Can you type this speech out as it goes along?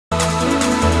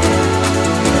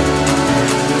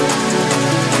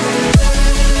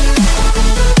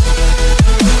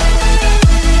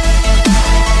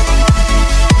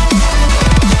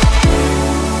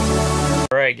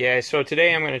guys, so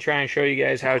today I'm going to try and show you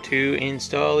guys how to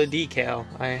install a decal.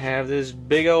 I have this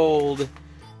big old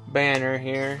banner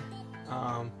here,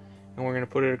 and we're going to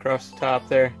put it across the top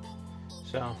there.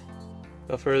 So,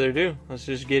 without further ado, let's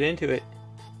just get into it.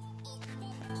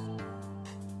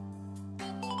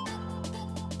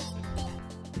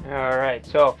 Alright,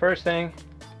 so first thing,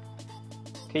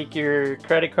 take your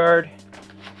credit card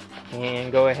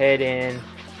and go ahead and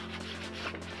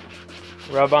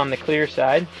rub on the clear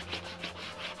side.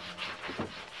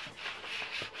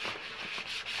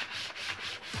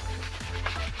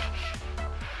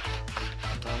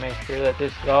 I'll make sure that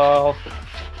this is all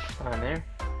on there.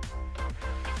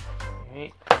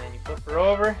 Alright, and then you flip her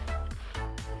over,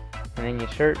 and then you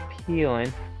start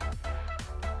peeling.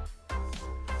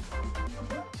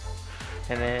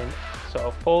 And then,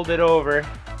 so fold it over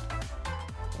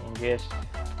and just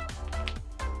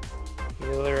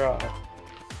peel her off.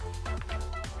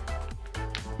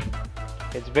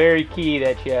 It's very key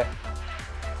that you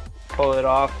pull it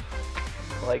off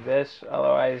like this,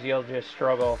 otherwise you'll just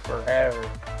struggle forever.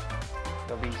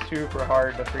 It'll be super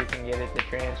hard to freaking get it to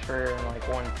transfer in like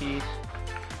one piece.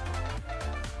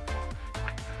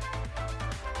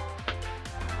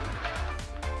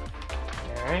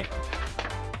 Alright.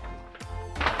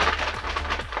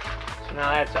 So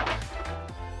now that's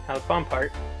off. Now the fun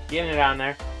part, getting it on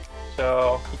there.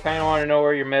 So you kind of want to know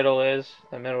where your middle is.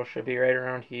 The middle should be right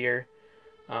around here.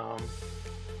 And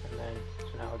then,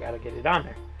 so now I gotta get it on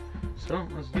there. So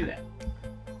let's do that.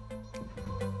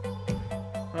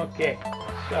 Okay,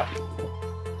 so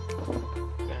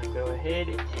I'm gonna go ahead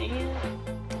and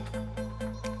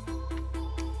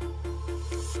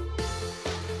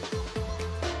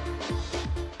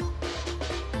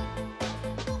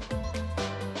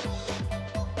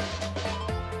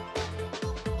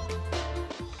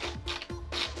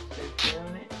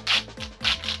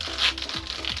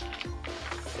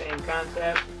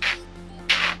concept.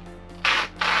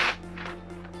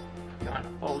 You want to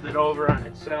fold it over on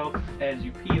itself as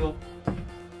you peel.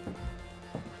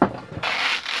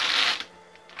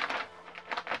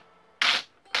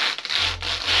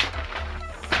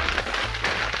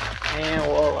 And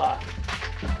voila.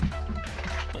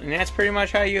 And that's pretty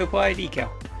much how you apply a decal.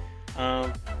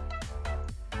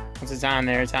 Once it's on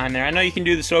there, it's on there. I know you can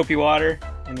do the soapy water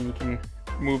and then you can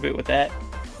move it with that.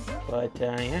 But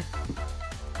yeah.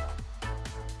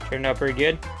 Turned out pretty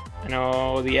good. I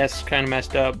know the S kind of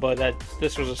messed up, but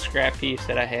this was a scrap piece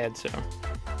that I had, so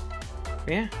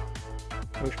yeah,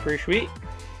 looks pretty sweet.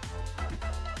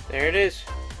 There it is.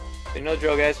 So you know the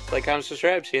drill, guys. Like, comment,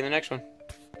 subscribe. See you in the next one.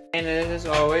 And as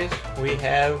always, we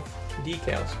have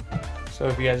decals. So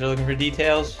if you guys are looking for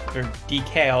details or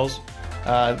decals,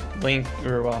 link,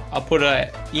 or well, I'll put an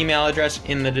email address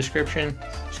in the description.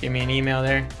 Just give me an email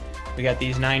there. We got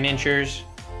these 9-inchers,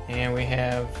 and we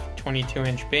have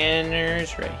 22-inch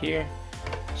banners right here.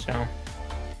 So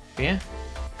yeah,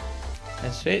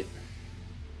 that's it.